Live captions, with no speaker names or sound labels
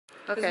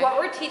Because Okay. what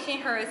we're teaching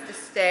her is to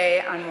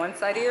stay on one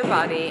side of your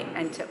body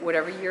and to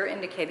whatever you're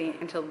indicating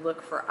and to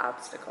look for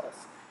obstacles.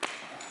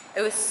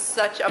 It was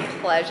such a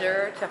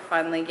pleasure to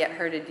finally get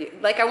her to do,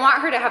 like I want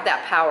her to have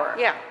that power.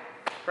 Yeah.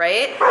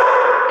 Right? And she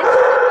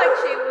looked like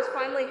she was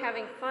finally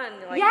having fun.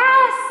 Like,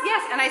 yes,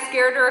 yes. And I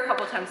scared her a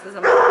couple times because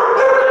I'm like,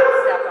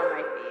 "You step on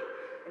my feet."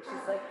 And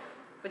she's like,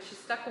 but she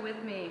stuck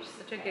with me. She's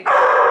such a good girl.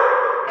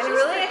 And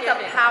really it's a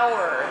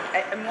power.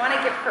 I want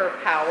to give her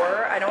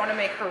power. I don't want to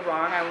make her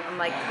wrong. I'm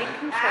like, take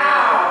control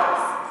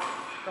of this.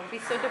 Don't be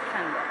so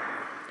dependent.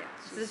 Yeah.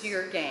 This is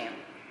your game.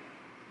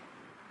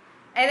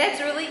 And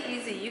it's really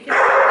easy. You can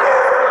have the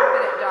most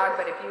confident dog,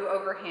 but if you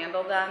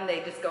overhandle them,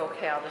 they just go,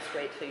 okay, I'll just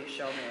wait till you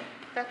show me.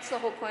 That's the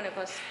whole point of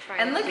us trying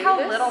And to look do how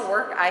this. little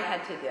work I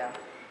had to do.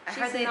 I She's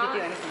hardly had to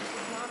do anything.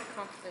 She's not a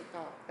confident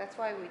dog. That's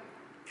why we're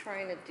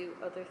trying to do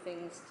other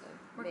things to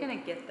We're make going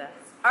to get this.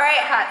 All right,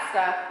 hot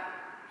stuff.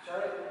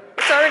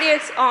 It's already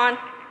on.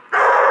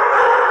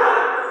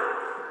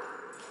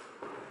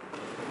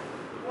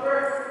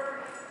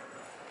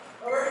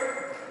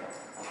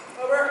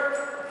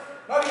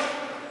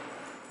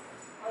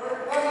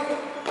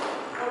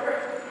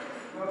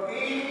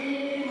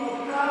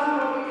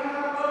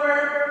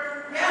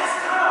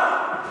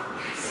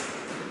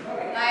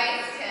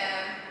 Nice,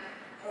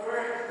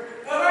 Tim.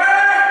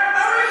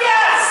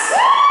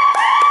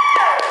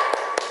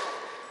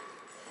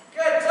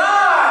 Good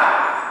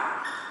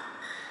dog!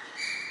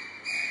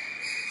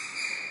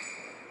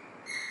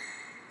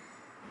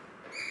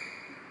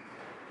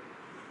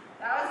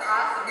 That was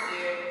awesome,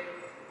 dude.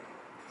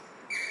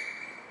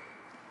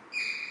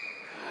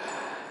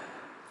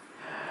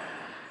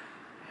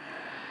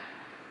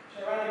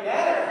 Should I run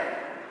together?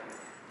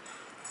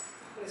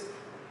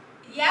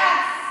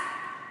 Yes.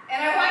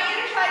 And I want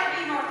you to try to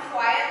be more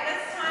quiet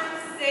this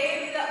time.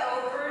 Save the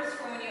overs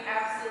for when you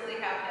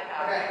absolutely have to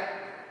have it. Okay.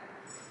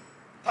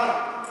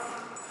 Come.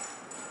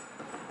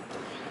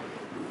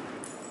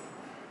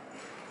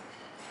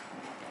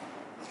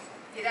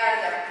 Get out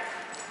of there.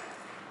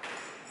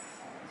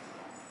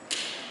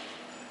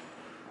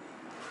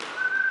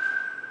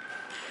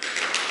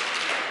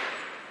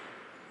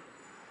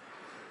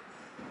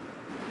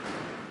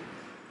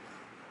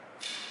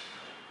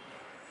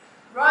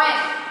 Ryan.